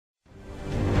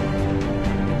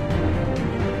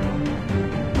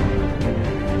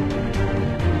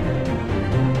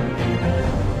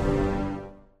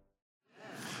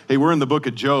Hey, we're in the book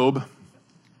of Job,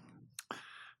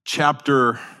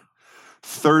 chapter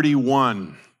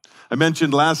 31. I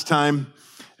mentioned last time,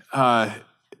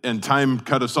 and time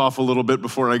cut us off a little bit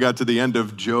before I got to the end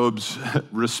of Job's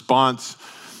response.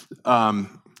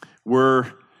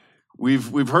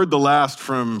 We've heard the last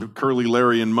from Curly,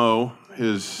 Larry, and Moe,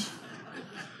 his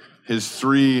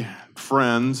three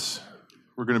friends.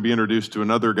 We're going to be introduced to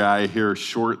another guy here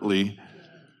shortly.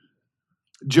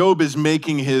 Job is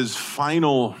making his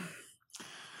final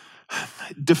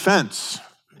defense,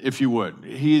 if you would.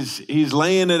 He's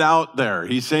laying it out there.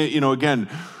 He's saying, again,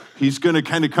 he's going to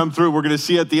kind of come through. We're going to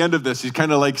see at the end of this. He's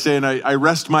kind of like saying, I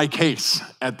rest my case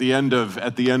at the end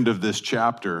of this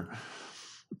chapter.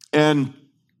 And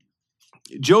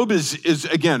Job is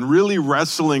again really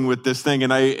wrestling with this thing.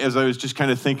 And as I was just kind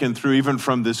of thinking through, even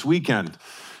from this weekend,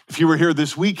 if you were here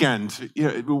this weekend,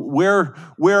 where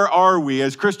are we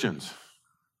as Christians?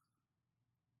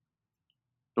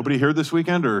 Nobody here this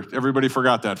weekend, or everybody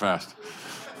forgot that fast?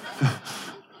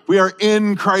 We are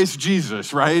in Christ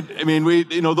Jesus, right? I mean,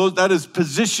 that is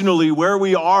positionally where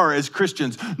we are as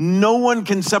Christians. No one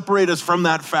can separate us from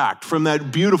that fact, from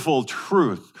that beautiful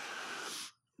truth.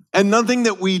 And nothing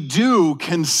that we do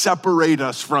can separate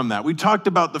us from that. We talked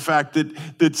about the fact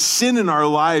that sin in our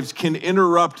lives can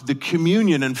interrupt the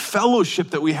communion and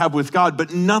fellowship that we have with God,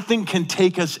 but nothing can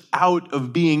take us out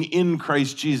of being in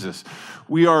Christ Jesus.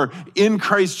 We are in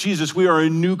Christ Jesus. We are a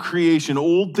new creation.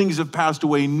 Old things have passed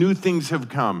away. New things have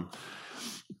come.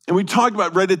 And we talked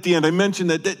about right at the end, I mentioned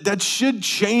that should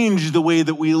change the way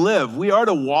that we live. We are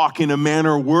to walk in a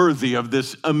manner worthy of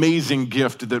this amazing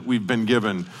gift that we've been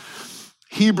given.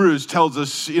 Hebrews tells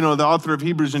us, the author of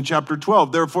Hebrews in chapter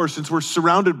 12, therefore, since we're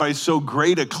surrounded by so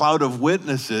great a cloud of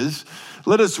witnesses,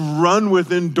 let us run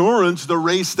with endurance the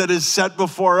race that is set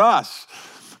before us,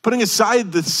 putting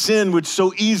aside the sin which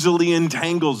so easily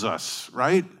entangles us,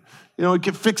 right?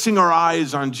 Fixing our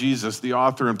eyes on Jesus, the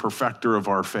author and perfecter of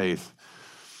our faith.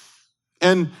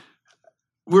 And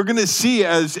we're going to see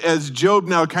as Job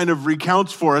now kind of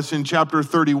recounts for us in chapter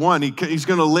 31, he's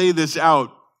going to lay this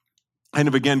out. Kind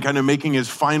of making his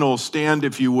final stand,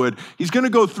 if you would. He's going to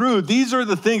go through, these are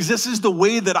the things, this is the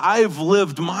way that I've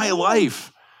lived my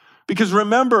life. Because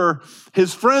remember,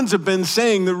 his friends have been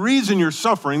saying the reason you're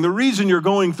suffering, the reason you're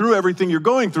going through everything you're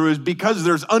going through is because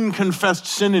there's unconfessed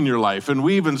sin in your life. And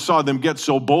we even saw them get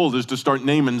so bold as to start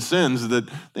naming sins that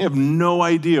they have no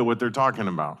idea what they're talking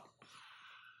about.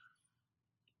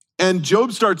 And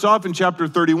Job starts off in chapter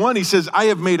 31, he says, I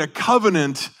have made a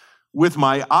covenant with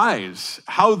my eyes.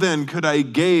 How then could I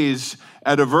gaze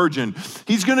at a virgin?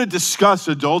 He's going to discuss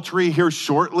adultery here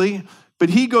shortly, but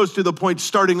he goes to the point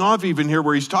starting off even here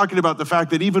where he's talking about the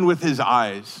fact that even with his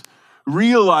eyes,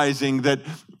 realizing that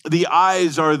the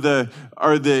eyes are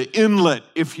the inlet,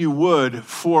 if you would,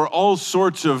 for all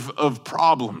sorts of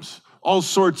problems, all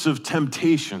sorts of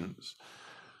temptations.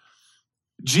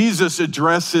 Jesus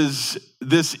addresses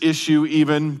this issue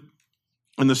even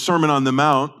in the Sermon on the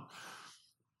Mount.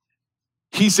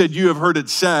 He said, you have heard it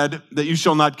said that you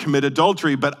shall not commit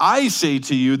adultery, but I say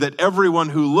to you that everyone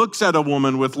who looks at a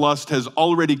woman with lust has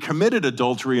already committed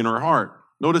adultery in her heart.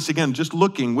 Notice again, just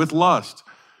looking with lust.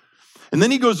 And then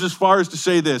he goes as far as to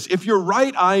say this, if your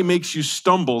right eye makes you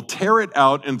stumble, tear it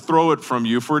out and throw it from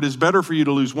you, for it is better for you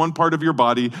to lose one part of your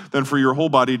body than for your whole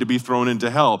body to be thrown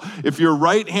into hell. If your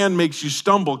right hand makes you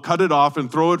stumble, cut it off and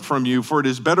throw it from you, for it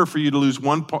is better for you to lose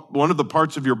one of the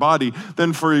parts of your body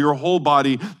than for your whole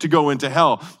body to go into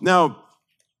hell. Now,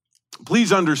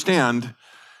 please understand,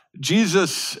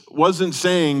 Jesus wasn't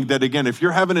saying that, again, if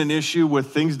you're having an issue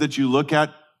with things that you look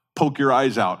at, poke your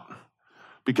eyes out.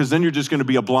 Because then you're just going to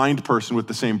be a blind person with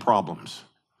the same problems.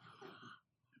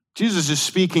 Jesus is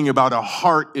speaking about a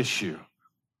heart issue.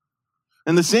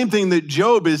 And the same thing that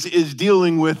Job is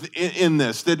dealing with in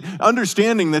this, that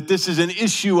understanding that this is an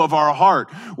issue of our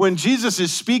heart. When Jesus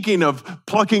is speaking of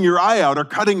plucking your eye out or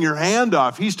cutting your hand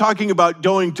off, he's talking about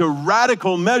going to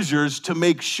radical measures to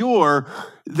make sure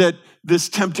that this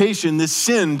temptation, this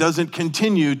sin doesn't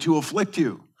continue to afflict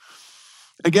you.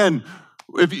 Again,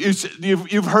 if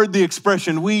you've heard the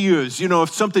expression we use,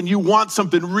 if you want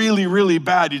something really, really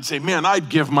bad, you'd say, man, I'd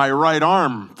give my right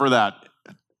arm for that.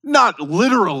 Not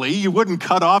literally, you wouldn't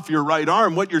cut off your right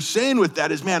arm. What you're saying with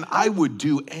that is, man, I would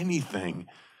do anything.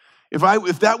 If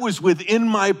that was within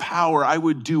my power, I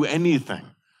would do anything.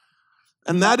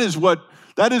 And that is what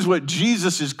That is what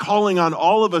Jesus is calling on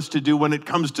all of us to do when it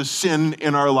comes to sin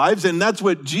in our lives. And that's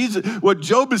what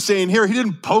Job is saying here. He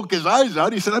didn't poke his eyes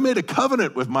out. He said, I made a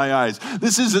covenant with my eyes.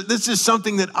 This is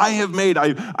something that I have made.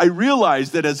 I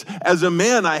realize that as a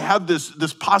man, I have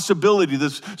this possibility.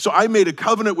 So I made a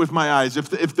covenant with my eyes.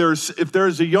 If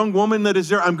there's a young woman that is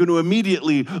there, I'm going to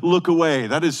immediately look away.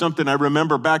 That is something I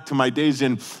remember back to my days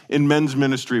in men's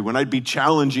ministry when I'd be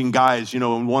challenging guys,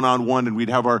 in one-on-one, and we'd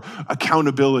have our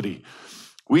accountability.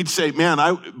 We'd say, man,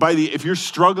 if you're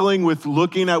struggling with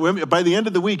looking at women, by the end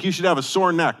of the week, you should have a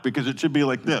sore neck because it should be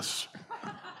like this.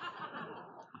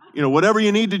 Whatever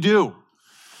you need to do.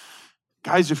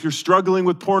 Guys, if you're struggling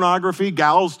with pornography,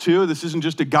 gals too, this isn't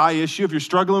just a guy issue. If you're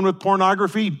struggling with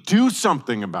pornography, do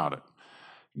something about it.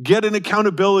 Get an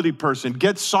accountability person.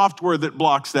 Get software that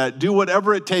blocks that. Do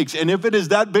whatever it takes. And if it is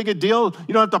that big a deal,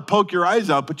 you don't have to poke your eyes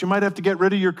out, but you might have to get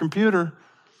rid of your computer,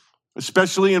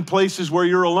 especially in places where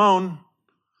you're alone.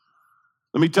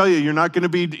 Let me tell you, you're not going to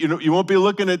be, you won't be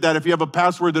looking at that if you have a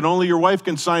password that only your wife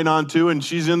can sign on to and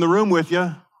she's in the room with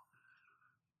you.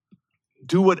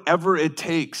 Do whatever it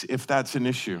takes if that's an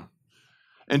issue.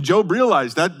 And Job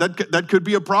realized that could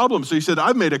be a problem. So he said,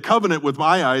 I've made a covenant with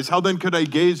my eyes. How then could I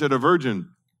gaze at a virgin?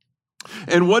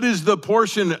 And what is the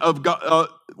portion of God?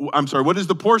 What is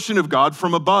the portion of God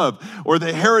from above, or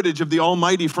the heritage of the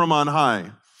Almighty from on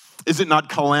high? Is it not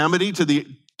calamity to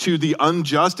the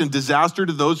unjust and disaster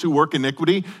to those who work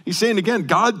iniquity? He's saying again,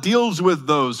 God deals with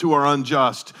those who are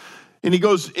unjust. And he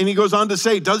goes on to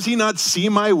say, does he not see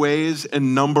my ways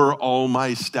and number all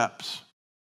my steps?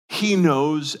 He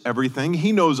knows everything.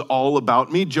 He knows all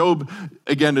about me. Job,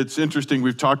 again, it's interesting.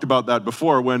 We've talked about that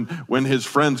before when his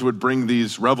friends would bring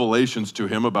these revelations to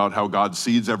him about how God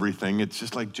sees everything. It's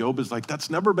just like Job is like, that's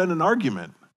never been an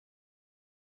argument.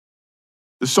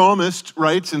 The psalmist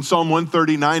writes in Psalm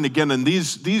 139, again, and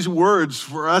these words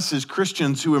for us as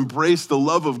Christians who embrace the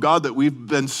love of God that we've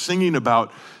been singing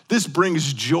about, this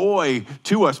brings joy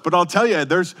to us. But I'll tell you,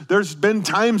 there's been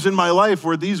times in my life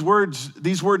where these words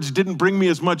didn't bring me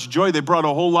as much joy. They brought a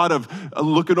whole lot of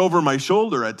looking over my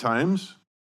shoulder at times.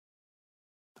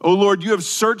 Oh Lord, you have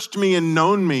searched me and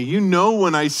known me. You know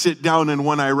when I sit down and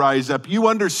when I rise up. You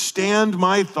understand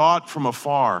my thought from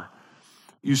afar.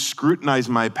 You scrutinize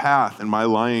my path and my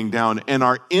lying down and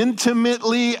are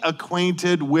intimately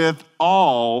acquainted with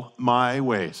all my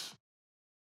ways.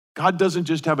 God doesn't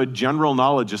just have a general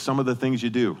knowledge of some of the things you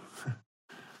do.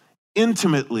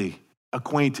 Intimately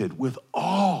acquainted with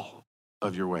all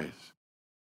of your ways.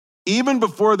 Even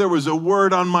before there was a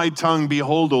word on my tongue,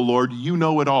 behold, O Lord, you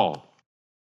know it all.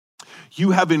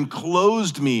 You have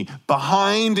enclosed me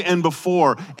behind and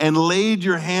before and laid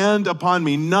your hand upon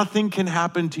me. Nothing can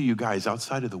happen to you guys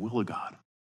outside of the will of God.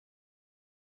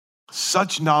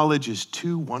 Such knowledge is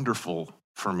too wonderful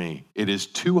for me. It is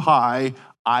too high.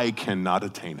 I cannot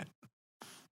attain it.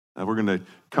 Now we're going to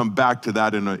come back to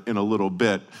that in a little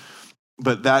bit.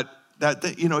 But that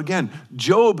again,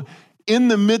 Job, in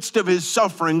the midst of his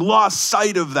suffering, lost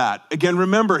sight of that. Again,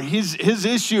 remember, his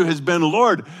issue has been,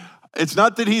 Lord, it's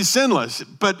not that he's sinless,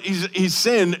 but he's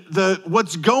saying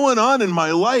what's going on in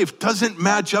my life doesn't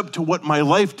match up to what my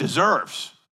life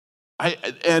deserves.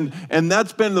 And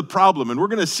that's been the problem. And we're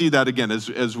going to see that again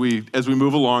as we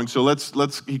move along. So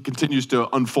he continues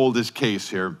to unfold his case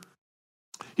here.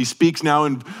 He speaks now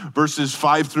in verses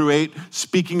 5-8,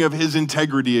 speaking of his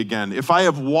integrity again. If I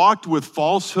have walked with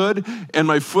falsehood and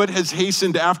my foot has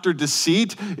hastened after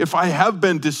deceit, if I have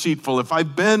been deceitful, if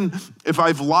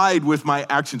I've lied with my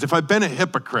actions, if I've been a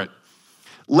hypocrite,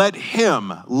 let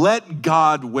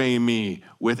God weigh me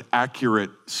with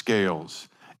accurate scales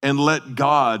and let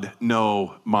God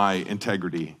know my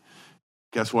integrity.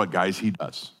 Guess what, guys? He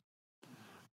does.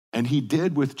 And he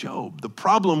did with Job. The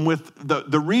problem with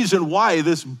the reason why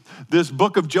this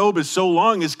book of Job is so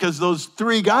long is because those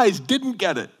three guys didn't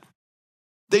get it.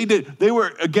 They did. They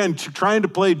were, again, trying to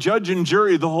play judge and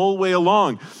jury the whole way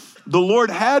along. The Lord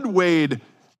had weighed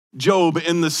Job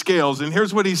in the scales. And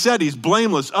here's what he said. He's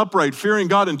blameless, upright, fearing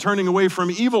God, and turning away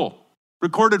from evil.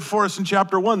 Recorded for us in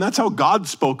chapter 1. That's how God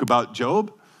spoke about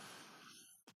Job.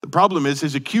 The problem is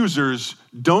his accusers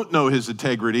don't know his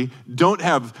integrity, don't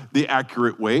have the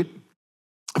accurate weight.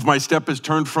 If my step is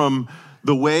turned from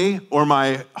the way, or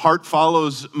my heart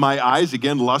follows my eyes,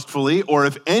 again, lustfully, or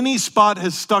if any spot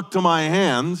has stuck to my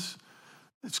hands,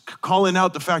 it's calling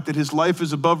out the fact that his life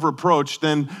is above reproach,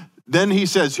 then he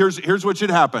says, here's what should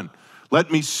happen.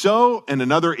 Let me sow and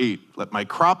another eat. Let my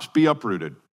crops be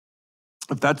uprooted.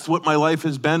 If that's what my life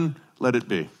has been, let it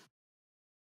be.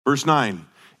 Verse 9.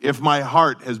 If my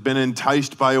heart has been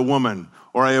enticed by a woman,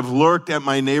 or I have lurked at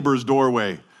my neighbor's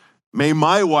doorway. May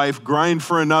my wife grind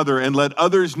for another and let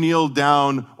others kneel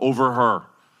down over her.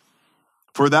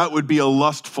 For that would be a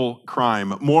lustful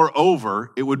crime.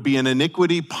 Moreover, it would be an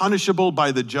iniquity punishable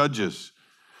by the judges.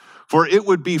 For it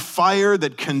would be fire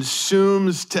that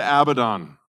consumes to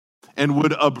Abaddon and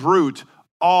would uproot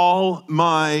all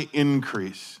my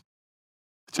increase.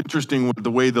 It's interesting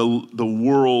the way the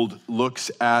world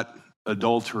looks at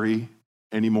adultery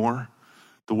anymore,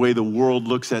 the way the world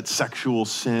looks at sexual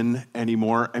sin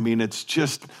anymore. I mean, it's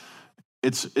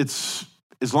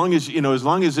as long as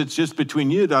it's just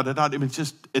between you,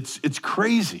 it's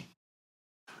crazy.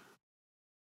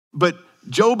 But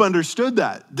Job understood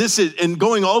that. And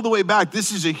going all the way back,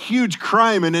 this is a huge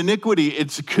crime and iniquity.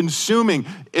 It's consuming.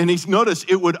 And notice,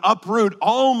 it would uproot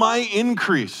all my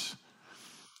increase.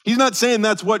 He's not saying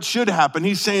that's what should happen.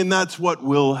 He's saying that's what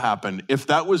will happen. If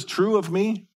that was true of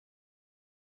me,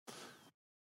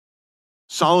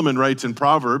 Solomon writes in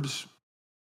Proverbs,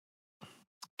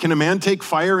 can a man take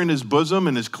fire in his bosom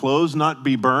and his clothes not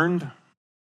be burned?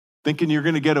 Thinking you're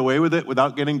going to get away with it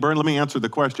without getting burned? Let me answer the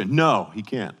question. No, he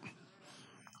can't.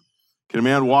 Can a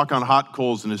man walk on hot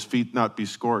coals and his feet not be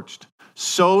scorched?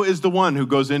 So is the one who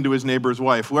goes into his neighbor's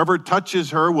wife. Whoever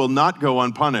touches her will not go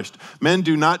unpunished. Men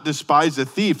do not despise a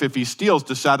thief if he steals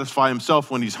to satisfy himself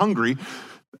when he's hungry.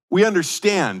 We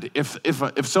understand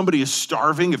if somebody is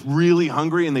starving, if really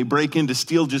hungry, and they break in to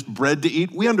steal just bread to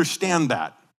eat, we understand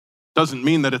that. Doesn't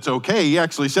mean that it's okay. He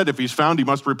actually said if he's found, he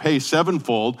must repay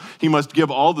sevenfold. He must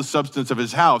give all the substance of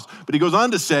his house. But he goes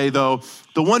on to say, though,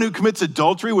 the one who commits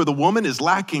adultery with a woman is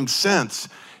lacking sense.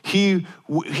 He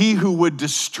who would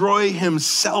destroy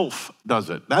himself does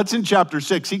it. That's in chapter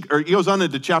 6. He goes on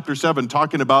into chapter 7,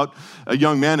 talking about a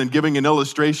young man and giving an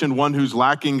illustration, one who's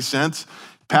lacking sense,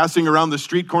 passing around the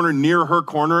street corner near her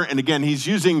corner. And again, he's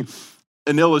using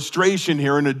an illustration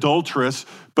here, an adulteress,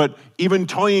 but even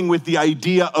toying with the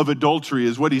idea of adultery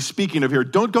is what he's speaking of here.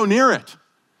 Don't go near it.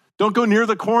 Don't go near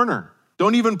the corner.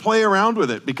 Don't even play around with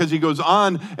it, because he goes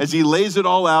on as he lays it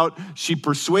all out. She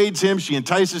persuades him, she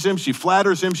entices him, she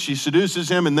flatters him, she seduces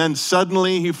him, and then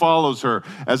suddenly he follows her.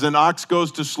 As an ox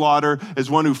goes to slaughter, as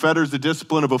one who fetters the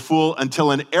discipline of a fool, until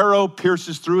an arrow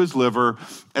pierces through his liver,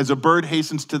 as a bird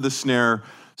hastens to the snare,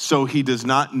 so he does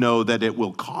not know that it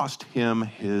will cost him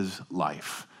his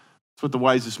life. That's what the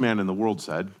wisest man in the world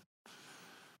said.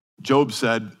 Job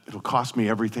said, it'll cost me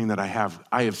everything that I have.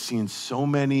 I have seen so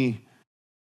many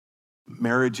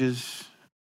marriages,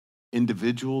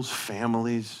 individuals,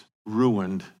 families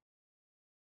ruined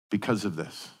because of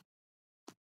this.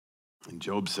 And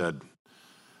Job said,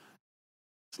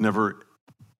 it's never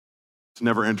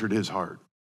entered his heart.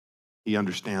 He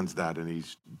understands that, and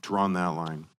he's drawn that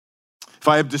line. If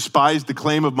I have despised the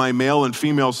claim of my male and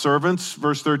female servants,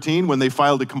 verse 13, when they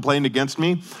filed a complaint against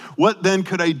me, what then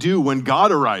could I do when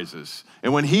God arises?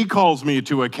 And when he calls me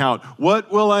to account,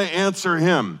 what will I answer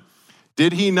him?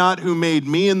 Did he not who made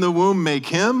me in the womb make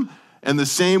him? And the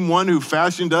same one who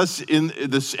fashioned us in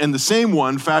this, and the same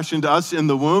one fashioned us in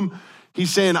the womb. He's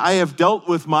saying, I have dealt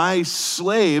with my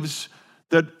slaves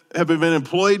that have been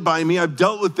employed by me. I've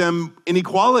dealt with them in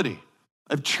equality.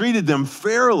 I've treated them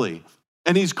fairly.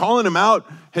 And he's calling them out.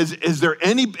 Has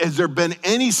there been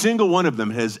any single one of them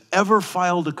has ever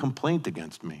filed a complaint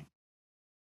against me?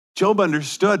 Job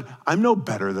understood, I'm no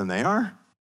better than they are.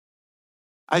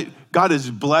 God has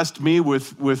blessed me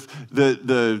with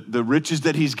the riches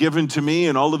that he's given to me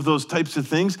and all of those types of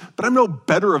things, but I'm no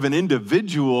better of an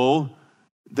individual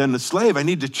than the slave. I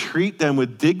need to treat them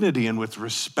with dignity and with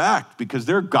respect because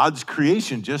they're God's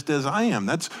creation just as I am.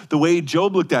 That's the way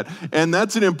Job looked at it. And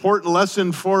that's an important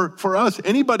lesson for us.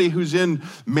 Anybody who's in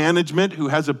management, who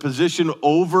has a position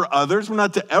over others, we're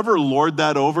not to ever lord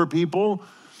that over people.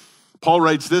 Paul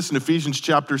writes this in Ephesians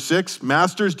chapter 6,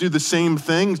 masters do the same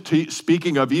thing,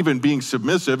 speaking of even being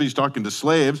submissive, he's talking to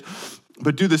slaves,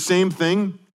 but do the same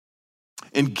thing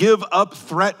and give up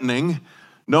threatening,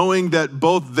 knowing that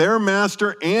both their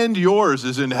master and yours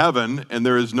is in heaven, and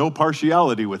there is no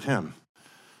partiality with him.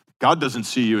 God doesn't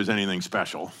see you as anything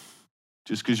special.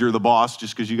 Just because you're the boss,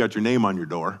 just because you got your name on your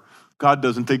door. God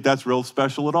doesn't think that's real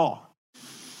special at all.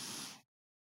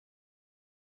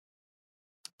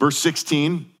 Verse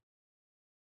 16,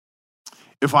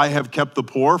 if I have kept the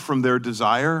poor from their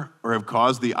desire, or have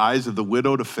caused the eyes of the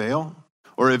widow to fail,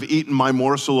 or have eaten my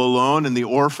morsel alone, and the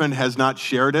orphan has not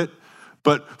shared it,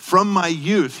 but from my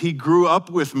youth, he grew up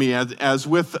with me as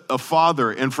with a father,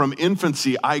 and from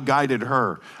infancy, I guided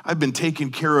her. I've been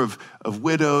taking care of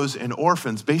widows and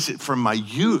orphans. Basically, from my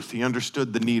youth, he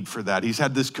understood the need for that. He's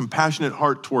had this compassionate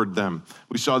heart toward them.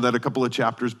 We saw that a couple of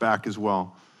chapters back as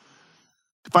well.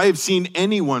 If I have seen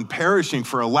anyone perishing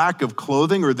for a lack of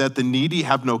clothing, or that the needy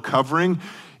have no covering,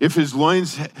 if his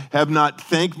loins have not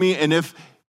thanked me, and if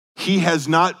he has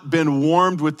not been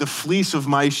warmed with the fleece of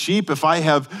my sheep, if I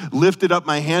have lifted up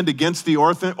my hand against the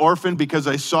orphan because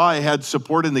I saw I had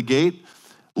support in the gate,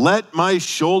 let my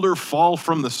shoulder fall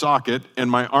from the socket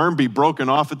and my arm be broken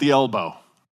off at the elbow.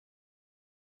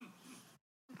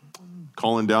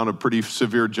 Calling down a pretty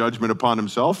severe judgment upon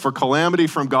himself. For calamity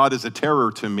from God is a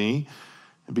terror to me,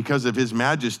 and because of his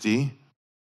majesty,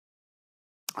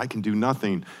 I can do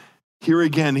nothing. Here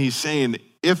again, he's saying,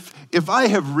 if I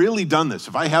have really done this,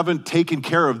 if I haven't taken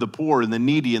care of the poor and the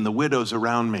needy and the widows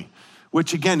around me,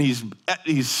 which again,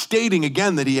 he's stating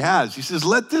again that he has. He says,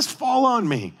 let this fall on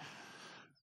me.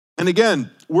 And again,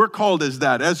 we're called as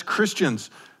that. As Christians,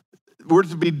 we're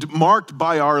to be marked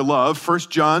by our love. 1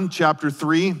 John chapter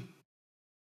 3,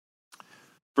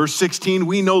 verse 16,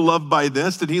 we know love by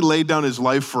this, that he laid down his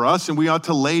life for us, and we ought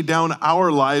to lay down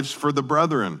our lives for the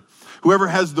brethren. Whoever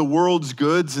has the world's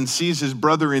goods and sees his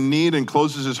brother in need and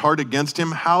closes his heart against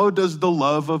him, how does the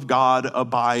love of God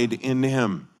abide in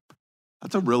him?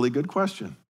 That's a really good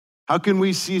question. How can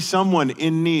we see someone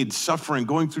in need, suffering,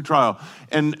 going through trial,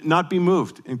 and not be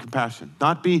moved in compassion,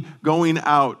 not be going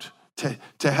out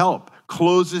to help,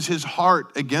 closes his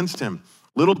heart against him?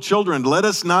 Little children, let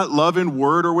us not love in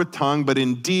word or with tongue, but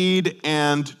in deed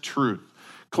and truth.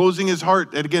 Closing his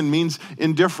heart, that again means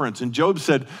indifference. And Job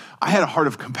said, I had a heart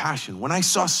of compassion. When I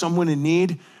saw someone in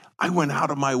need, I went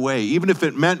out of my way. Even if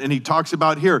it meant, and he talks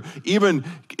about here, even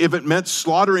if it meant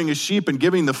slaughtering a sheep and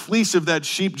giving the fleece of that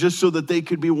sheep just so that they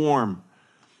could be warm.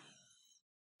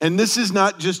 And this is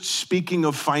not just speaking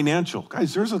of financial.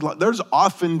 Guys, there's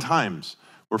often times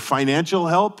where financial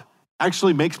help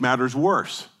actually makes matters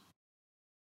worse.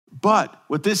 But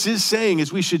what this is saying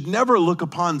is we should never look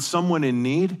upon someone in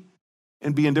need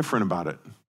and be indifferent about it,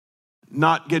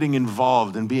 not getting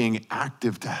involved and being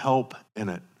active to help in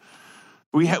it.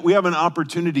 We have an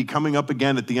opportunity coming up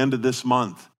again at the end of this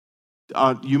month.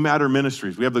 You Matter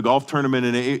Ministries. We have the golf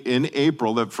tournament in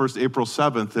April, that first April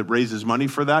 7th, that raises money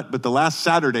for that. But the last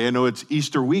Saturday, I know it's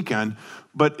Easter weekend,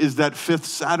 but is that fifth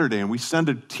Saturday. And we send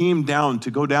a team down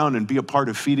to go down and be a part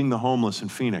of feeding the homeless in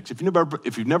Phoenix. If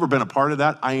you've never been a part of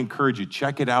that, I encourage you,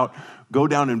 check it out. Go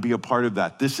down and be a part of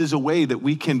that. This is a way that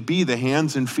we can be the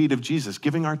hands and feet of Jesus,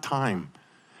 giving our time,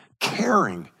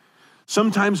 caring.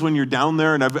 Sometimes when you're down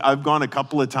there, and I've gone a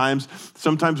couple of times,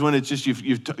 sometimes when it's just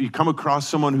you come across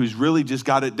someone who's really just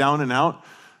got it down and out,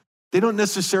 they don't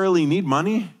necessarily need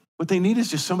money. What they need is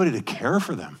just somebody to care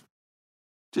for them,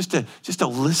 just to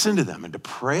listen to them and to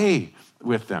pray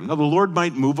with them. Now, the Lord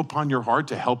might move upon your heart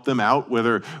to help them out,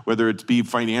 whether it's be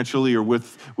financially or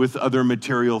with other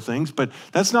material things, but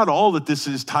that's not all that this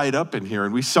is tied up in here.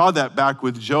 And we saw that back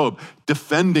with Job,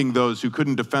 defending those who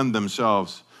couldn't defend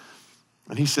themselves.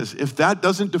 And he says, if that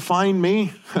doesn't define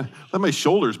me, let my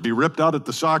shoulders be ripped out at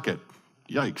the socket.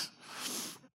 Yikes.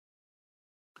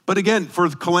 But again, for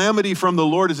calamity from the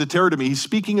Lord is a terror to me. He's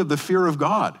speaking of the fear of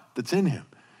God that's in him.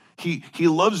 He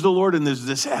loves the Lord, and there's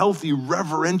this healthy,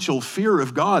 reverential fear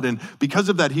of God. And because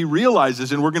of that, he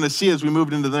realizes, and we're going to see as we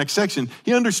move into the next section,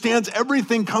 he understands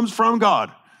everything comes from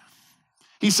God.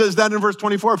 He says that in verse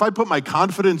 24, if I put my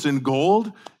confidence in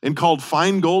gold and called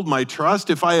fine gold my trust,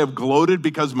 if I have gloated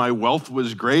because my wealth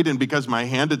was great and because my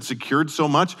hand had secured so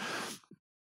much,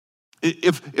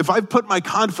 if I've put my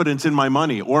confidence in my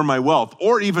money or my wealth,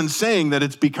 or even saying that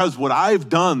it's because what I've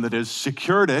done that has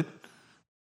secured it,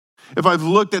 if I've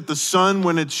looked at the sun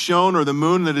when it's shone or the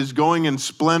moon that is going in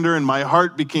splendor and my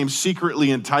heart became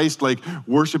secretly enticed, like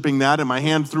worshiping that, and my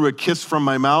hand threw a kiss from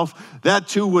my mouth, that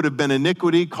too would have been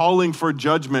iniquity, calling for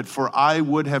judgment, for I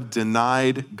would have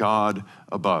denied God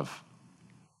above.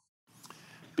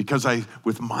 Because I,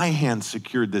 with my hand,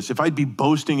 secured this. If I'd be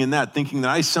boasting in that, thinking that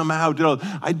I somehow did all,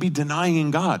 I'd be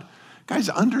denying God. Guys,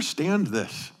 understand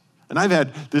this. And I've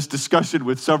had this discussion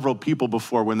with several people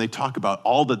before when they talk about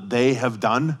all that they have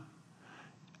done.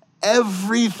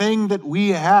 Everything that we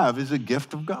have is a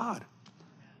gift of God.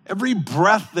 Every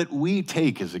breath that we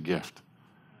take is a gift.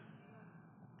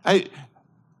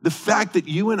 The fact that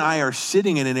you and I are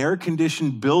sitting in an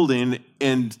air-conditioned building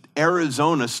in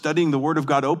Arizona studying the Word of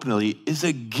God openly is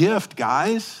a gift,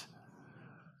 guys.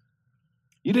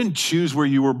 You didn't choose where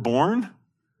you were born.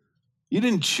 You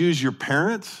didn't choose your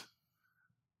parents.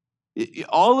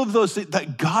 All of those things,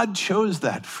 that God chose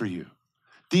that for you.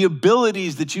 The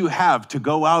abilities that you have to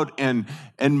go out and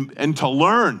to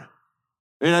learn.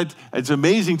 And it's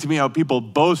amazing to me how people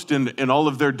boast in all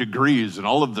of their degrees and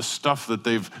all of the stuff that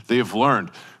they've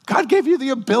learned. God gave you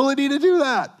the ability to do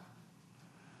that.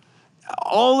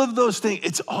 All of those things,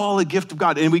 it's all a gift of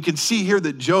God. And we can see here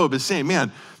that Job is saying,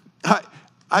 man,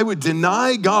 I would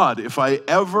deny God if I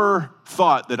ever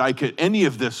thought that any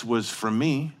of this was from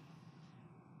me.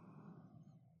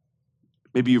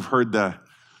 Maybe you've heard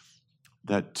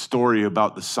that story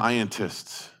about the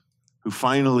scientists who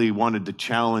finally wanted to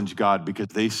challenge God because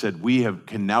they said,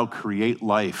 can now create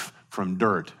life from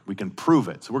dirt. We can prove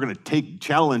it. So we're going to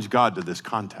challenge God to this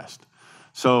contest.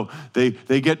 So they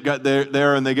get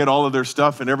there and they get all of their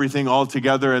stuff and everything all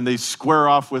together and they square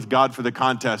off with God for the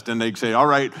contest and they say, all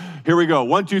right, here we go.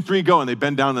 1, 2, 3, go. And they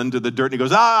bend down into the dirt and he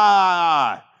goes,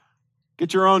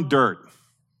 get your own dirt.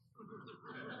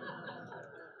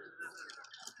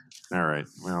 All right,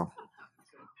 well.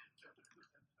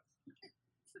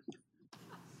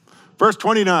 Verse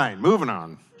 29, moving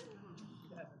on.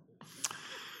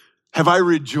 Have I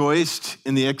rejoiced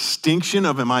in the extinction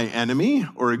of my enemy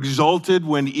or exulted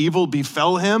when evil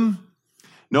befell him?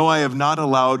 No, I have not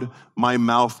allowed my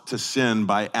mouth to sin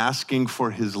by asking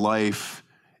for his life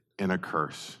in a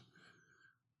curse.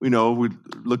 We know, we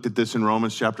looked at this in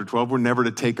Romans chapter 12. We're never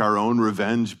to take our own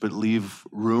revenge, but leave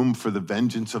room for the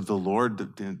vengeance of the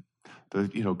Lord.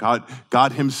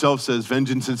 God himself says,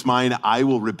 vengeance is mine, I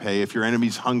will repay. If your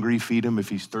enemy's hungry, feed him. If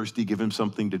he's thirsty, give him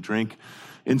something to drink.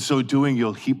 In so doing,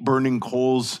 you'll heap burning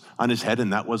coals on his head,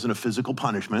 and that wasn't a physical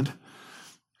punishment.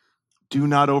 Do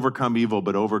not overcome evil,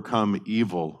 but overcome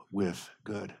evil with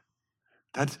good.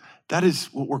 That is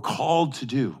what we're called to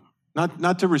do.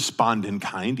 Not to respond in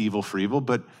kind, evil for evil,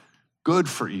 but good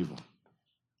for evil.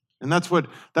 And that's what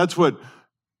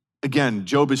again,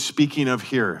 Job is speaking of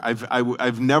here.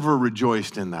 I've never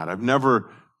rejoiced in that. I've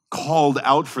never called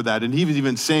out for that. And he was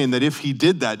even saying that if he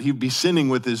did that, he'd be sinning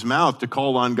with his mouth to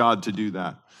call on God to do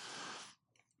that.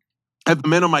 Have the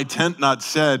men of my tent not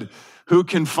said, who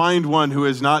can find one who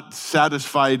is not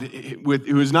satisfied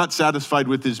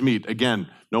with his meat? Again,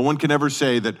 no one can ever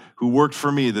say that who worked for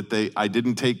me that I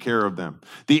didn't take care of them.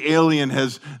 The alien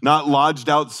has not lodged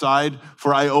outside,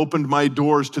 for I opened my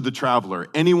doors to the traveler.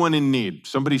 Anyone in need,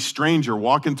 somebody stranger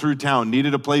walking through town,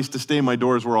 needed a place to stay, my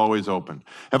doors were always open.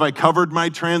 Have I covered my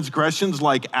transgressions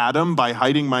like Adam by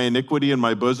hiding my iniquity in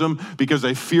my bosom? Because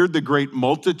I feared the great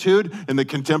multitude, and the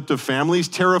contempt of families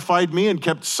terrified me and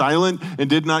kept silent and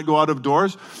did not go out of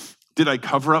doors? Did I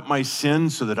cover up my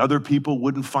sins so that other people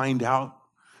wouldn't find out?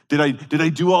 Did I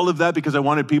do all of that because I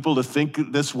wanted people to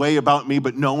think this way about me,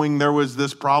 but knowing there was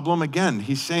this problem? Again,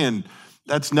 he's saying,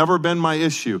 that's never been my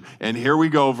issue. And here we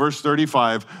go, verse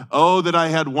 35. Oh, that I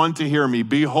had one to hear me.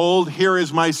 Behold, here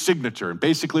is my signature. And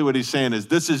basically what he's saying is,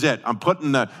 this is it. I'm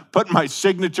putting my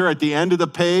signature at the end of the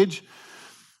page.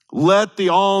 Let the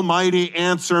Almighty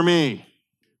answer me.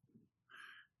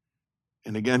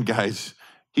 And again, guys,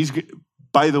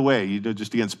 by the way,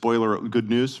 just again, spoiler, good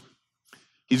news.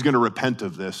 He's going to repent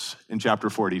of this in chapter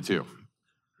 42.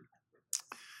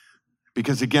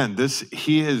 Because again, this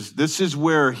is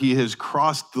where he has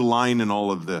crossed the line in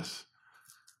all of this.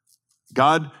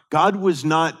 Job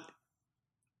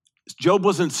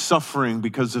wasn't suffering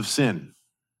because of sin,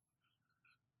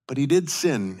 but he did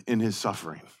sin in his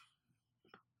suffering.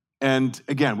 And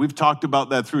again, we've talked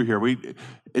about that through here.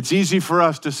 It's easy for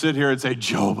us to sit here and say,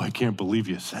 Job, I can't believe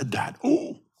you said that.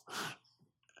 Oh,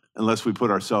 unless we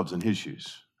put ourselves in his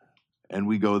shoes. And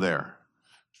we go there.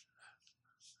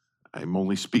 I'm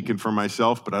only speaking for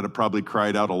myself, but I'd have probably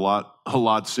cried out a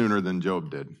lot sooner than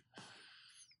Job did.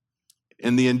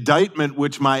 In the indictment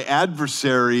which my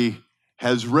adversary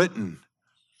has written.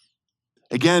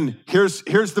 Again, here's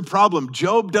the problem.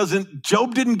 Job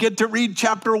didn't get to read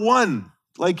chapter 1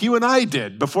 like you and I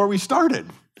did before we started.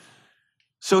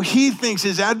 So he thinks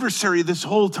his adversary this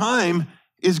whole time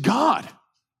is God,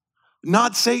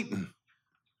 not Satan.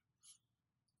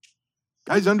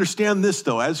 Guys, understand this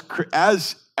though,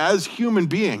 as human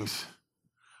beings,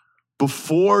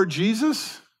 before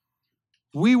Jesus,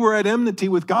 we were at enmity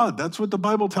with God. That's what the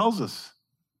Bible tells us.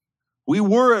 We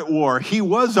were at war. He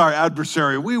was our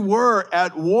adversary. We were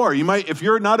at war. If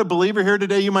you're not a believer here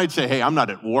today, you might say, hey, I'm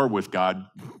not at war with God.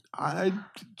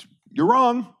 You're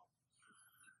wrong.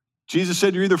 Jesus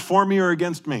said, you're either for me or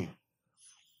against me.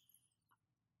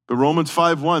 But Romans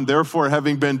 5:1, therefore,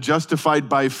 having been justified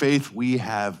by faith, we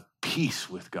have peace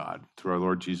with God through our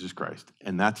Lord Jesus Christ.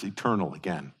 And that's eternal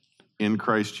again, in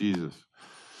Christ Jesus.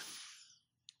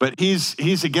 But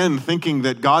he's again thinking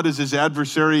that God is his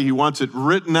adversary. He wants it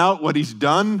written out, what he's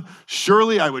done.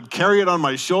 Surely I would carry it on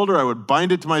my shoulder. I would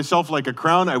bind it to myself like a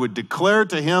crown. I would declare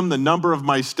to him the number of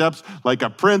my steps. Like a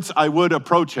prince, I would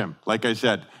approach him. Like I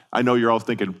said, I know you're all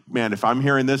thinking, man, if I'm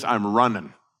hearing this, I'm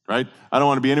running, right? I don't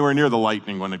want to be anywhere near the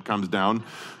lightning when it comes down.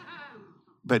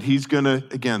 But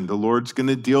the Lord's going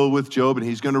to deal with Job, and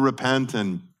he's going to repent.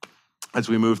 And as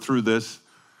we move through this,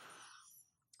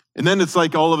 And then it's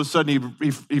like all of a sudden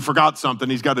he forgot something.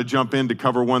 He's got to jump in to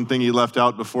cover one thing he left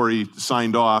out before he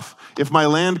signed off. If my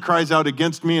land cries out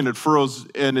against me and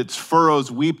its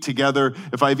furrows weep together,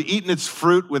 if I've eaten its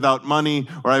fruit without money,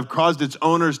 or I've caused its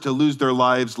owners to lose their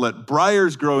lives, let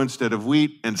briars grow instead of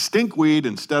wheat and stinkweed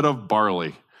instead of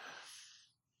barley.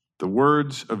 The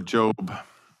words of Job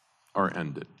are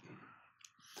ended.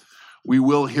 We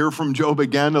will hear from Job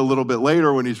again a little bit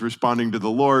later when he's responding to the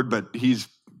Lord, but he's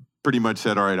pretty much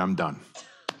said, all right, I'm done.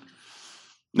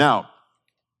 Now,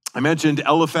 I mentioned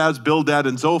Eliphaz, Bildad,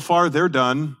 and Zophar. They're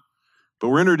done. But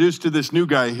we're introduced to this new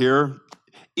guy here,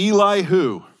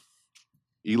 Elihu.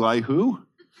 Elihu?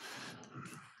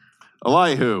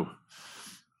 Elihu.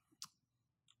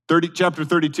 Chapter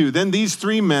 32. Then these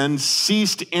three men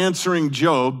ceased answering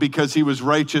Job because he was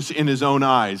righteous in his own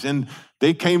eyes. And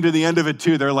they came to the end of it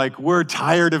too. They're like, we're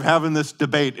tired of having this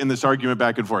debate and this argument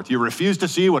back and forth. You refuse to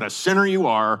see what a sinner you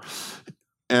are.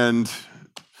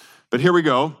 But here we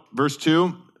go. Verse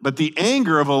 2. But the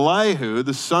anger of Elihu,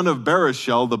 the son of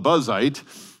Barashel, the Buzite,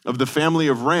 of the family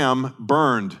of Ram,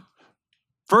 burned.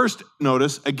 First,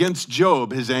 notice, against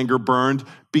Job, his anger burned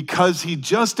because he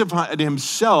justified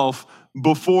himself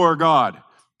before God.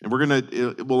 And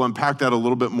we'll unpack that a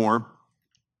little bit more.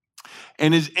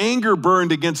 And his anger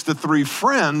burned against the three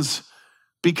friends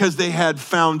because they had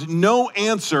found no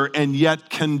answer and yet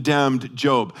condemned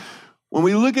Job. When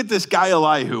we look at this guy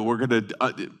Elihu, we're going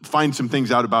to find some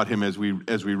things out about him as we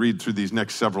read through these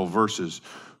next several verses.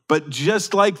 But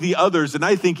just like the others, and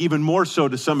I think even more so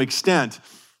to some extent,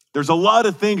 there's a lot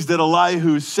of things that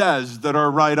Elihu says that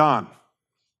are right on.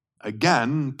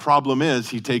 Again, problem is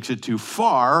he takes it too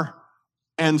far,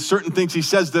 and certain things he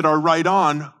says that are right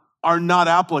on are not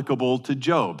applicable to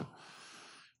Job.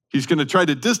 He's going to try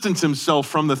to distance himself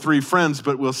from the three friends,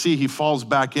 but we'll see he falls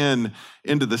back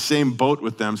into the same boat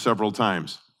with them several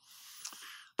times.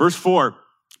 Verse 4,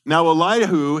 now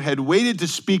Elihu had waited to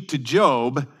speak to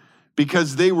Job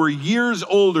because they were years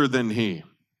older than he.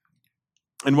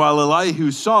 And while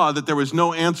Elihu saw that there was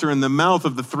no answer in the mouth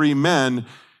of the three men,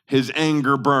 his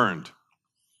anger burned.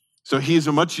 So he's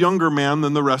a much younger man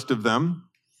than the rest of them.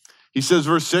 He says,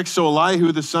 verse 6, so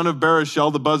Elihu, the son of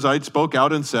Barashel, the Buzite, spoke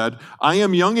out and said, I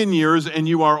am young in years and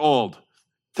you are old.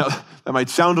 That might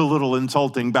sound a little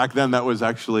insulting. Back then, that was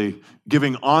actually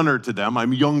giving honor to them.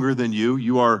 I'm younger than you.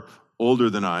 You are older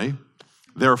than I.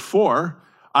 Therefore,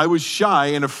 I was shy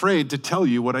and afraid to tell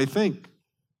you what I think.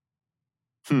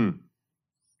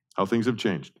 How things have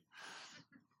changed.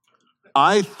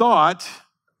 I thought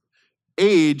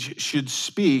age should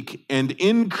speak and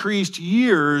increased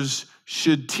years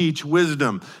should teach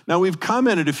wisdom. Now, we've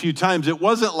commented a few times, it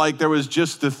wasn't like there was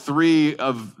just the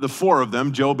four of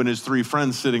them, Job and his three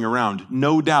friends sitting around.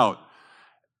 No doubt.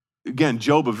 Again,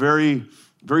 Job, a very,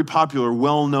 very popular,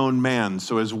 well-known man.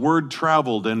 So as word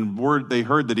traveled and they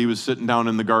heard that he was sitting down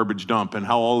in the garbage dump and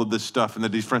how all of this stuff and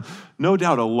that these friends, no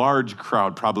doubt a large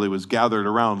crowd probably was gathered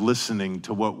around listening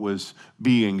to what was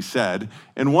being said.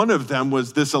 And one of them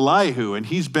was this Elihu, and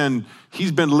he's been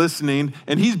listening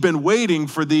and he's been waiting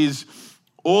for these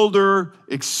older,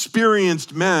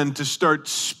 experienced men to start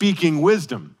speaking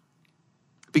wisdom.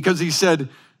 Because he said,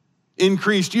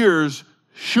 increased years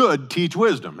should teach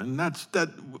wisdom. And that's that.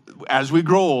 As we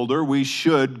grow older, we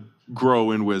should grow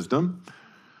in wisdom.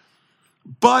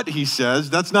 But, he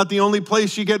says, that's not the only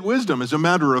place you get wisdom. As a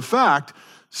matter of fact,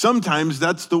 sometimes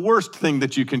that's the worst thing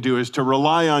that you can do is to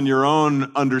rely on your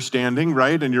own understanding,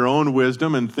 right? And your own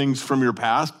wisdom and things from your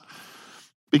past.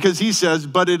 Because he says,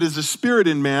 but it is a spirit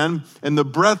in man, and the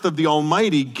breath of the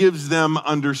Almighty gives them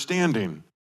understanding.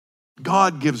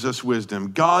 God gives us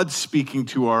wisdom. God speaking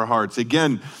to our hearts.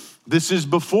 Again, this is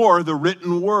before the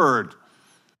written word.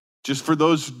 Just for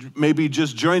those maybe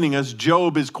just joining us,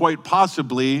 Job is quite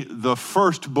possibly the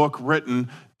first book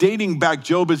written, dating back.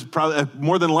 Job is probably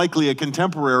more than likely a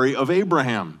contemporary of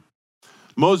Abraham.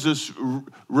 Moses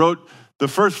wrote the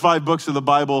first 5 books of the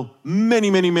Bible many,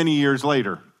 many, many years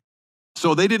later.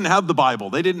 So they didn't have the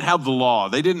Bible. They didn't have the law.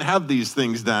 They didn't have these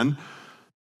things then.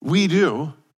 We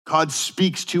do. God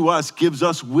speaks to us, gives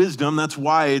us wisdom. That's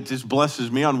why it just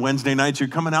blesses me on Wednesday nights. You're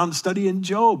coming out and studying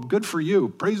Job. Good for you.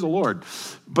 Praise the Lord.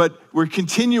 But we're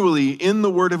continually in the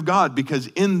Word of God because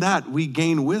in that we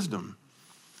gain wisdom.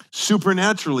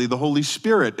 Supernaturally, the Holy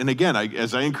Spirit. And again,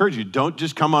 as I encourage you, don't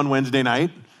just come on Wednesday night.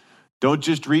 Don't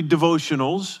just read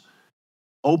devotionals.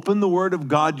 Open the Word of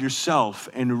God yourself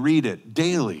and read it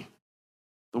daily.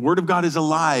 The Word of God is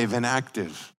alive and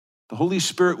active. The Holy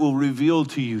Spirit will reveal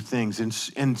to you things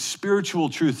and spiritual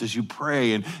truth as you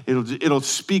pray, and it'll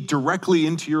speak directly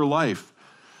into your life.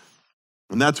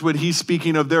 And that's what he's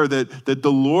speaking of there, that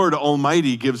the Lord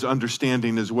Almighty gives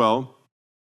understanding as well.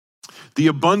 The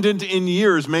abundant in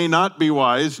years may not be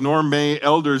wise, nor may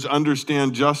elders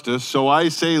understand justice. So I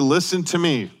say, listen to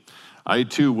me. I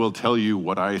too will tell you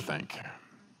what I think.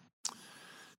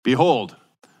 Behold,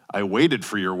 I waited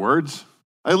for your words.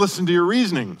 I listened to your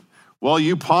reasoning. While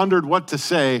you pondered what to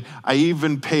say, I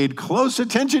even paid close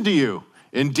attention to you.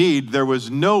 Indeed, there was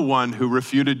no one who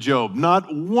refuted Job.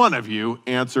 Not one of you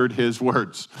answered his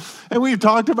words. And we've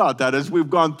talked about that as we've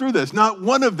gone through this. Not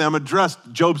one of them addressed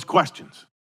Job's questions,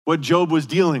 what Job was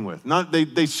dealing with.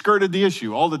 They skirted the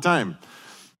issue all the time.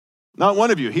 Not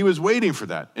one of you. He was waiting for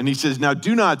that. And he says, now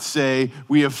do not say,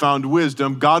 we have found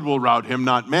wisdom. God will rout him,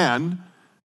 not man.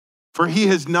 For he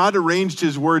has not arranged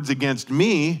his words against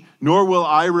me, nor will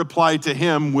I reply to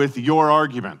him with your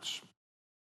arguments.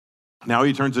 Now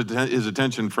he turns his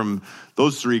attention from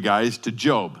those three guys to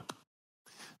Job.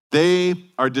 They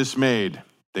are dismayed.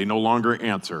 They no longer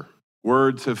answer.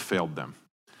 Words have failed them.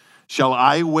 Shall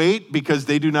I wait because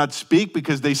they do not speak,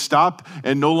 because they stop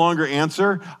and no longer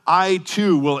answer? I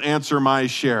too will answer my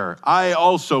share. I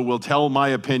also will tell my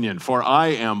opinion, for I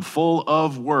am full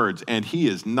of words. And he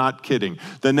is not kidding.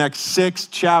 The next 6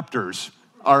 chapters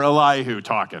are Elihu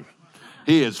talking.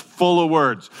 He is full of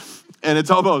words. And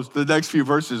it's almost, the next few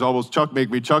verses almost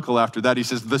make me chuckle after that. He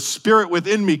says, the spirit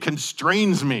within me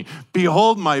constrains me.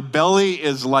 Behold, my belly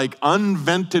is like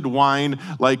unvented wine,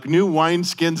 like new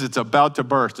wineskins, it's about to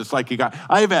burst. It's like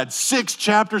I've had 6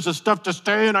 chapters of stuff to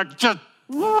say, and I'm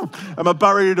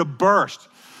about ready to burst.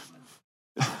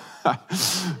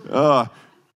 You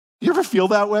ever feel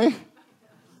that way?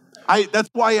 That's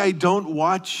why I don't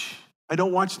watch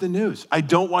the news. I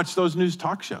don't watch those news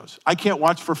talk shows. I can't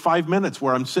watch for 5 minutes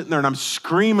where I'm sitting there and I'm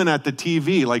screaming at the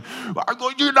TV like,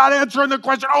 you're not answering the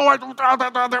question. I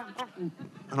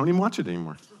don't even watch it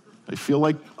anymore. I feel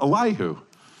like Elihu.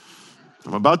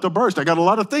 I'm about to burst. I got a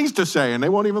lot of things to say and they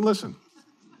won't even listen.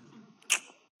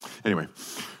 Anyway,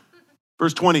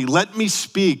 verse 20, let me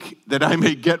speak that I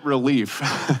may get relief.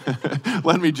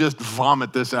 Let me just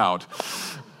vomit this out.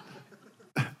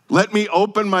 Let me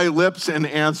open my lips and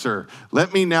answer.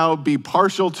 Let me now be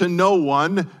partial to no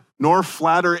one, nor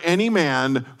flatter any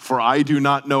man, for I do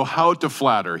not know how to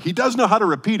flatter. He does know how to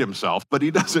repeat himself, but he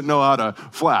doesn't know how to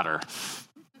flatter.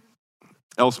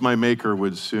 Else my maker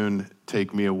would soon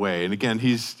take me away. And again,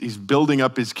 he's building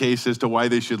up his case as to why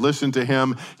they should listen to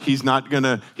him. He's not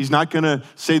gonna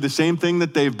say the same thing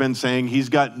that they've been saying. He's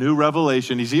got new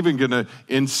revelation. He's even gonna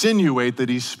insinuate that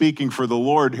he's speaking for the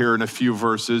Lord here in a few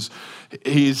verses.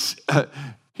 He's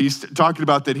talking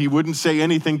about that he wouldn't say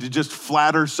anything to just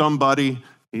flatter somebody.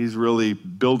 He's really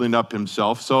building up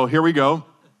himself. So here we go.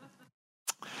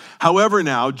 However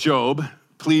now, Job,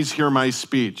 please hear my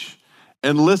speech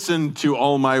and listen to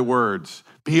all my words.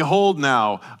 Behold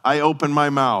now, I open my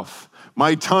mouth.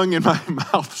 My tongue in my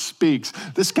mouth speaks.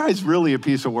 This guy's really a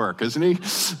piece of work, isn't he?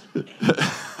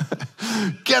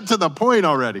 Get to the point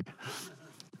already.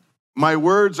 My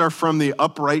words are from the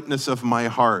uprightness of my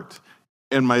heart,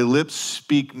 and my lips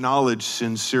speak knowledge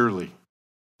sincerely.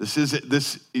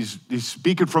 He's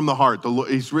speaking from the heart.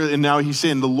 And now he's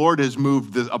saying the Lord has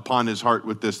moved upon his heart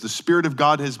with this. The Spirit of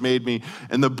God has made me,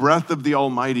 and the breath of the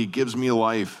Almighty gives me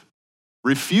life.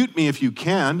 Refute me if you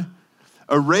can.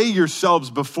 Array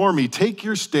yourselves before me. Take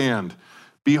your stand.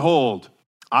 Behold,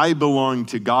 I belong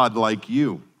to God like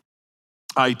you.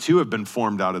 I too have been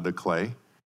formed out of the clay.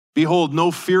 Behold, no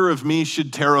fear of me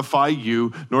should terrify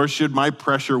you, nor should my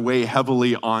pressure weigh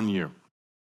heavily on you.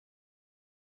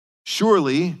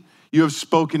 Surely you have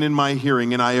spoken in my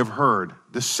hearing, and I have heard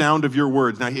the sound of your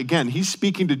words. Now, again, he's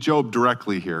speaking to Job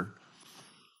directly here.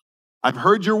 I've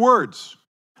heard your words.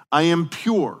 I am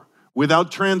pure,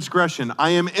 without transgression. I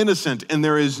am innocent, and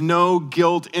there is no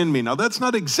guilt in me. Now, that's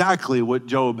not exactly what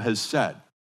Job has said.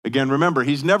 Again, remember,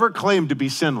 he's never claimed to be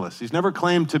sinless. He's never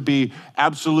claimed to be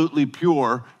absolutely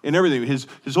pure in everything. His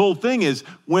whole thing is,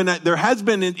 when there has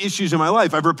been issues in my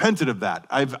life, I've repented of that.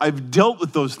 I've dealt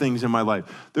with those things in my life.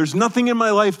 There's nothing in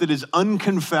my life that is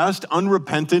unconfessed,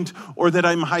 unrepentant, or that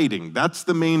I'm hiding. That's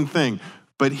the main thing.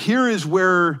 But here is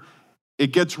where it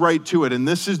gets right to it, and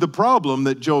this is the problem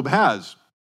that Job has.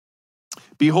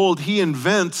 Behold, he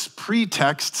invents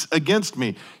pretexts against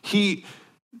me.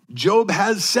 Job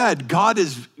has said, God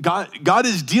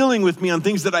is dealing with me on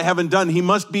things that I haven't done. He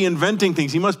must be inventing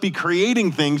things. He must be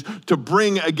creating things to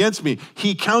bring against me.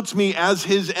 He counts me as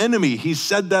his enemy. He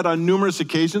said that on numerous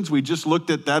occasions. We just looked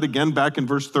at that again back in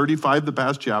verse 35, the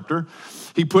past chapter.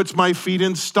 He puts my feet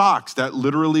in stocks. That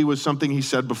literally was something he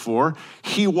said before.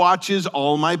 He watches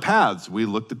all my paths. We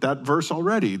looked at that verse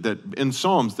already, that in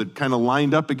Psalms that kind of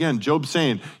lined up again. Job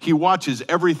saying, he watches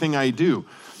everything I do.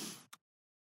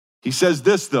 He says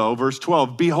this though, verse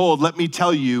 12, behold, let me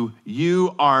tell you,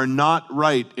 you are not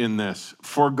right in this,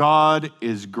 for God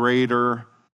is greater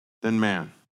than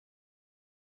man.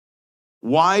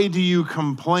 Why do you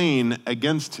complain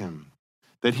against him?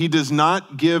 That he does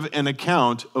not give an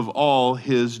account of all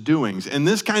his doings. And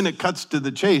this kind of cuts to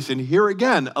the chase. And here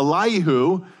again,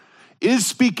 Elihu is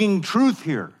speaking truth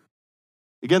here.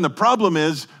 Again, the problem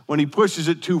is when he pushes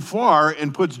it too far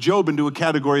and puts Job into a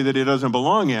category that he doesn't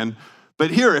belong in.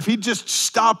 But here, if he just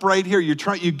stop right here,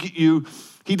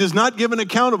 he does not give an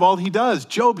account of all he does.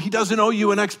 Job, he doesn't owe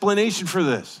you an explanation for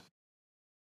this.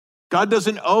 God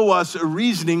doesn't owe us a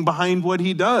reasoning behind what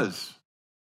he does.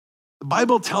 The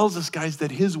Bible tells us, guys, that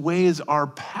his ways are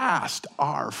past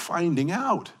our finding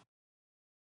out.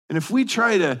 And if we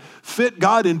try to fit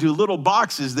God into little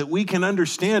boxes that we can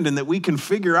understand and that we can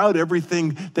figure out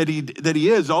everything that he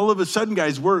is, all of a sudden,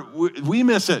 guys, we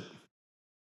miss it.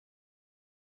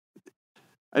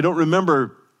 I don't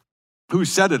remember who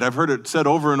said it. I've heard it said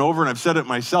over and over, and I've said it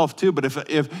myself too. But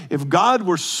if God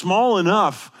were small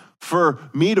enough for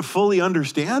me to fully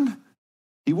understand,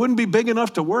 he wouldn't be big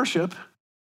enough to worship.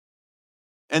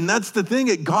 And that's the thing,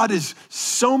 that God is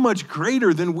so much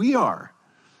greater than we are.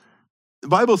 The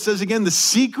Bible says again, the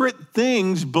secret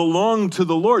things belong to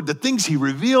the Lord. The things he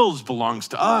reveals belongs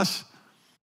to us,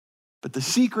 but the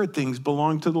secret things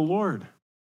belong to the Lord.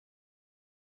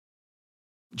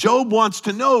 Job wants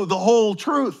to know the whole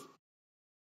truth.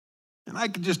 And I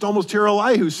could just almost hear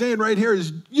Elihu saying right here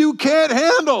is, you can't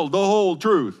handle the whole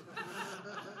truth.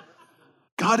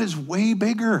 God is way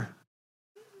bigger.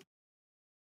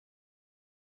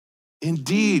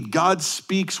 Indeed, God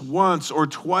speaks once or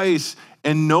twice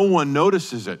and no one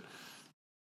notices it.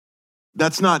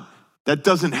 That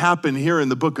doesn't happen here in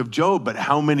the book of Job, but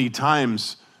how many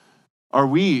times are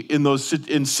we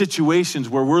in situations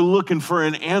where we're looking for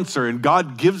an answer and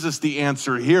God gives us the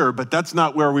answer here, but that's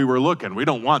not where we were looking. We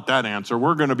don't want that answer.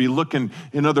 We're going to be looking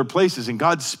in other places, and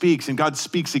God speaks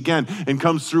again and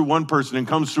comes through one person and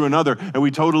comes through another, and we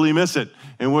totally miss it.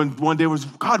 And when one day was,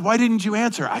 God, why didn't you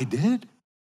answer? I did.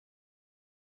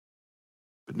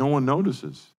 But no one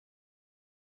notices.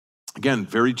 Again,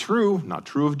 very true, not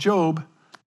true of Job.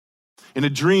 In a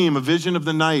dream, a vision of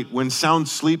the night, when sound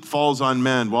sleep falls on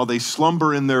men while they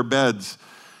slumber in their beds,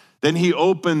 then he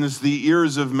opens the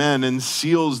ears of men and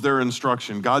seals their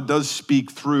instruction. God does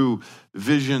speak through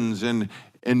visions and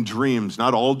dreams.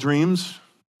 Not all dreams.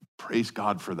 Praise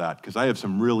God for that, because I have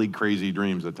some really crazy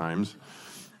dreams at times.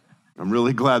 I'm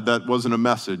really glad that wasn't a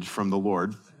message from the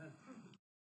Lord.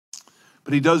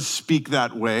 But he does speak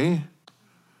that way.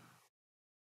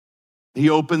 He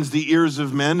opens the ears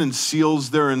of men and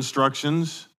seals their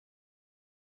instructions.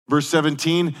 Verse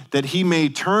 17, that he may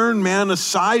turn man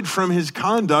aside from his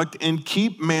conduct and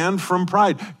keep man from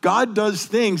pride. God does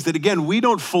things that, again, we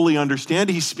don't fully understand.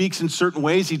 He speaks in certain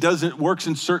ways. He works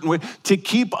in certain ways to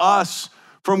keep us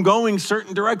from going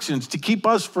certain directions, to keep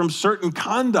us from certain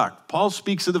conduct. Paul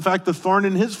speaks of the fact the thorn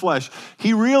in his flesh.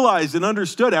 He realized and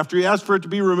understood after he asked for it to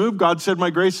be removed, God said,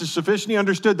 my grace is sufficient. He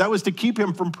understood that was to keep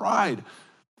him from pride.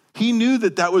 He knew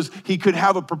he could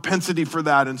have a propensity for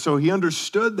that, and so he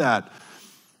understood that.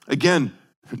 Again,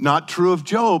 not true of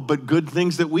Job, but good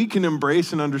things that we can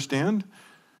embrace and understand.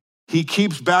 He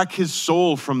keeps back his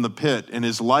soul from the pit and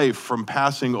his life from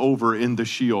passing over into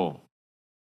Sheol.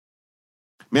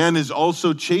 Man is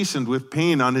also chastened with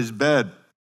pain on his bed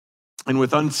and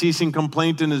with unceasing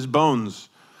complaint in his bones,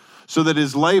 so that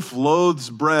his life loathes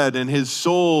bread and his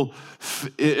soul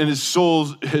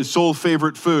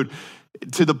favorite food.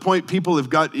 To the point people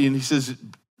have got, and he says,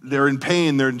 they're in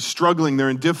pain, they're struggling, they're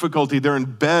in difficulty, they're in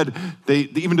bed. They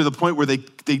even to the point where they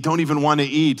don't even want to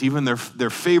eat, even their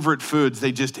favorite foods.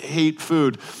 They just hate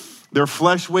food. Their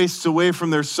flesh wastes away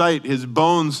from their sight. His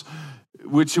bones,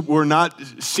 which were not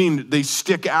seen, they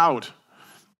stick out.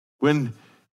 Then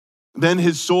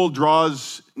his soul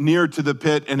draws near to the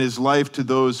pit and his life to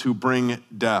those who bring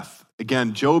death.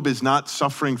 Again, Job is not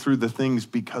suffering through the things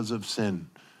because of sin.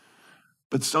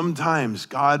 But sometimes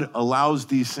God allows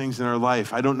these things in our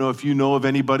life. I don't know if you know of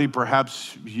anybody,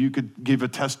 perhaps you could give a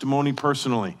testimony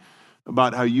personally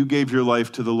about how you gave your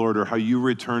life to the Lord or how you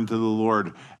returned to the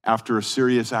Lord after a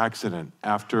serious accident,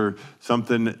 after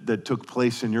something that took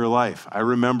place in your life. I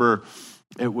remember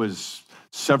it was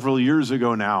several years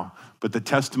ago now, but the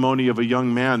testimony of a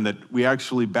young man that we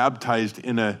actually baptized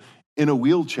in a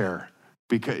wheelchair,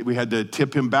 because we had to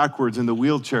tip him backwards in the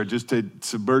wheelchair just to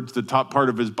submerge the top part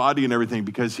of his body and everything,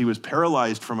 because he was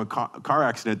paralyzed from a car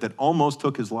accident that almost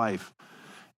took his life.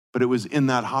 But it was in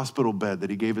that hospital bed that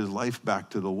he gave his life back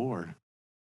to the Lord.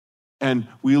 And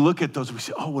we look at those and we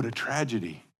say, oh, what a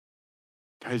tragedy.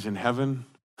 Guys, in heaven,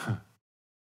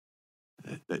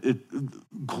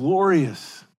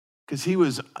 Glorious, because he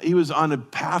was on a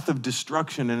path of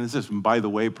destruction. And it's this, and by the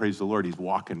way, praise the Lord, he's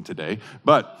walking today,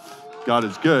 but God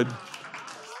is good.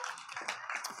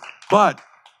 But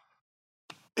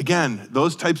again,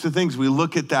 those types of things, we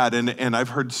look at that, and I've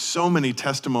heard so many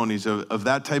testimonies of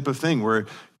that type of thing where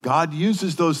God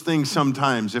uses those things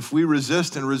sometimes if we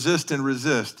resist and resist and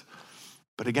resist.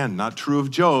 But again, not true of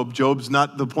Job. Job's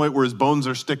not the point where his bones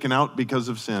are sticking out because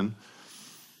of sin.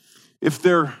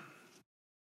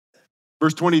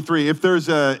 Verse 23, if there's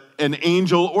an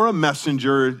angel or a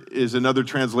messenger is another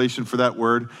translation for that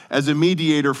word, as a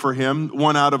mediator for him,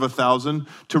 1 out of 1,000,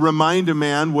 to remind a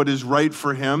man what is right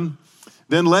for him,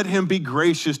 then let him be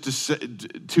gracious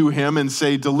to him and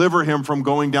say, deliver him from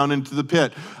going down into the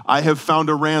pit. I have found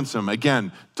a ransom.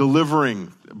 Again,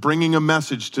 delivering, bringing a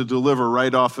message to deliver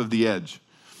right off of the edge.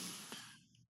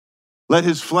 Let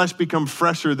his flesh become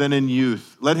fresher than in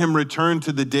youth. Let him return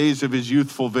to the days of his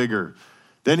youthful vigor.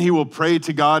 Then he will pray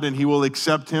to God and he will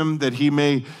accept him, that he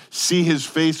may see his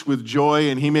face with joy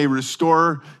and he may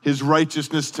restore his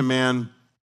righteousness to man.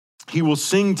 He will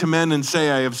sing to men and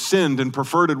say, I have sinned and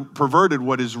perverted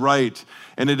what is right,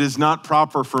 and it is not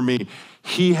proper for me.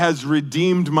 He has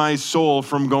redeemed my soul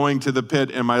from going to the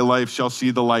pit, and my life shall see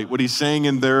the light. What he's saying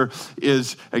in there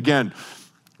is, again,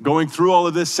 going through all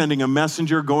of this, sending a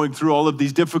messenger, going through all of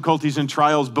these difficulties and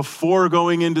trials before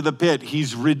going into the pit,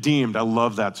 he's redeemed. I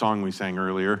love that song we sang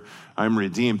earlier. I'm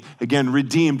redeemed. Again,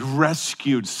 redeemed,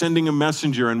 rescued, sending a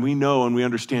messenger. And we know and we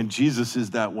understand Jesus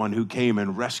is that one who came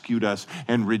and rescued us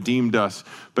and redeemed us.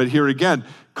 But here again,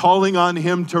 calling on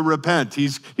him to repent.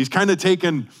 He's kind of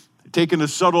taken a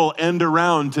subtle end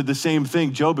around to the same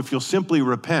thing. Job, if you'll simply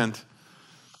repent,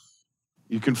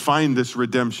 you can find this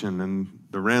redemption and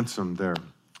the ransom there.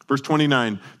 Verse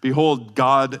 29, behold,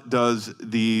 God does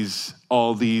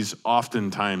all these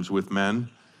oftentimes with men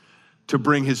to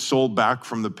bring his soul back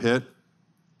from the pit,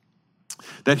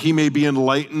 that he may be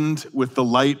enlightened with the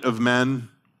light of men,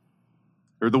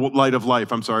 or the light of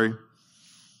life, I'm sorry.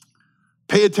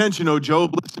 Pay attention, O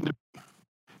Job, listen to me.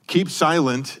 Keep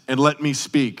silent and let me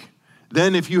speak.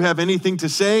 Then if you have anything to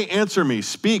say, answer me.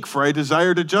 Speak, for I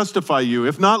desire to justify you.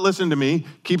 If not, listen to me.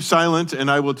 Keep silent, and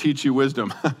I will teach you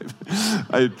wisdom.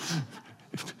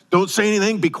 Don't say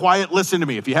anything. Be quiet. Listen to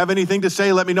me. If you have anything to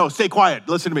say, let me know. Stay quiet.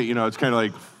 Listen to me. It's kind of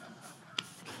like,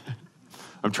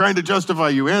 I'm trying to justify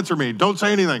you. Answer me. Don't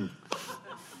say anything.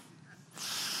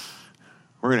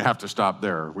 We're going to have to stop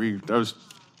there. I was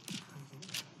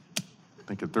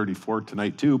thinking 34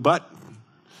 tonight too, but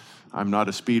I'm not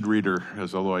a speed reader,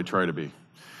 although I try to be.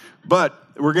 But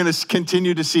we're going to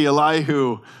continue to see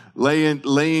Elihu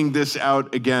laying this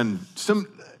out again. Some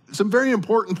very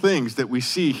important things that we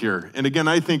see here. And again,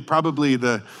 I think probably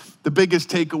the biggest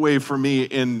takeaway for me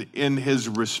in his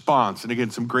response, and again,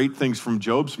 some great things from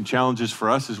Job, some challenges for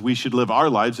us as we should live our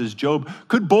lives as Job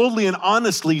could boldly and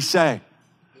honestly say.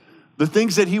 The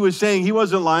things that he was saying, he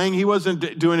wasn't lying, he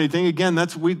wasn't doing anything.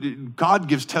 Again, God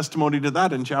gives testimony to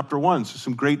that in chapter 1. So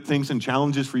some great things and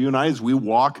challenges for you and I as we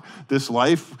walk this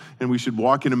life, and we should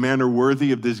walk in a manner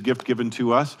worthy of this gift given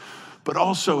to us. But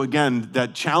also, again,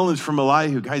 that challenge from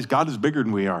Elihu, guys, God is bigger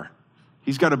than we are.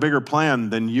 He's got a bigger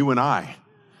plan than you and I.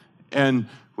 And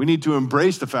we need to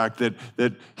embrace the fact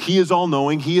that he is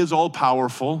all-knowing, he is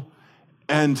all-powerful,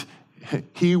 and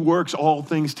he works all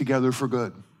things together for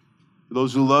good.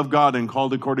 Those who love God and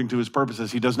called according to his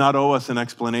purposes, he does not owe us an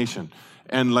explanation.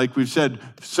 And like we've said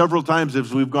several times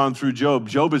as we've gone through Job,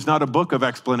 Job is not a book of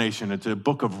explanation, it's a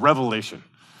book of revelation.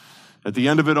 At the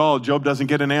end of it all, Job doesn't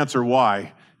get an answer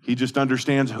why. He just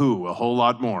understands who a whole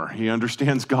lot more. He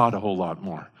understands God a whole lot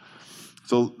more.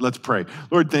 So let's pray.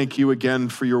 Lord, thank you again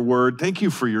for your word. Thank you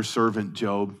for your servant,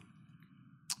 Job.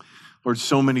 Lord,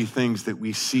 so many things that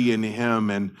we see in him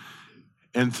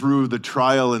and through the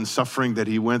trial and suffering that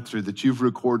he went through that you've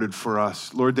recorded for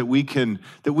us, Lord, that we can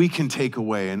take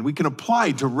away and we can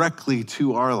apply directly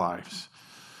to our lives.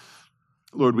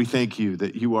 Lord, we thank you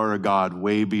that you are a God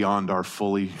way beyond our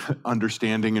fully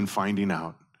understanding and finding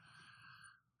out.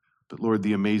 But Lord,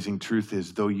 the amazing truth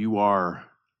is, though you are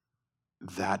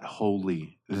that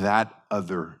holy, that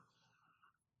other,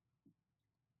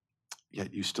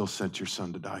 yet you still sent your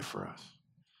son to die for us.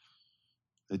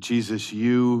 That Jesus,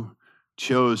 you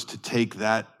chose to take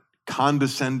that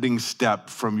condescending step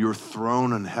from your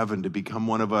throne in heaven to become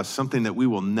one of us, something that we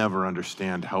will never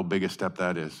understand how big a step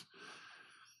that is.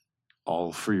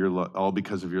 All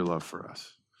because of your love for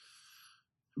us.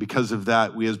 Because of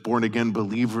that, we as born again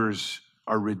believers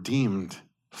are redeemed,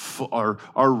 our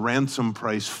ransom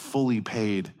price fully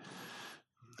paid.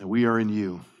 And we are in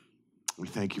you. We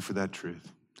thank you for that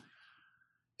truth.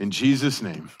 In Jesus'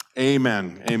 name,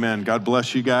 amen. Amen. God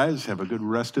bless you guys. Have a good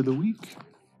rest of the week.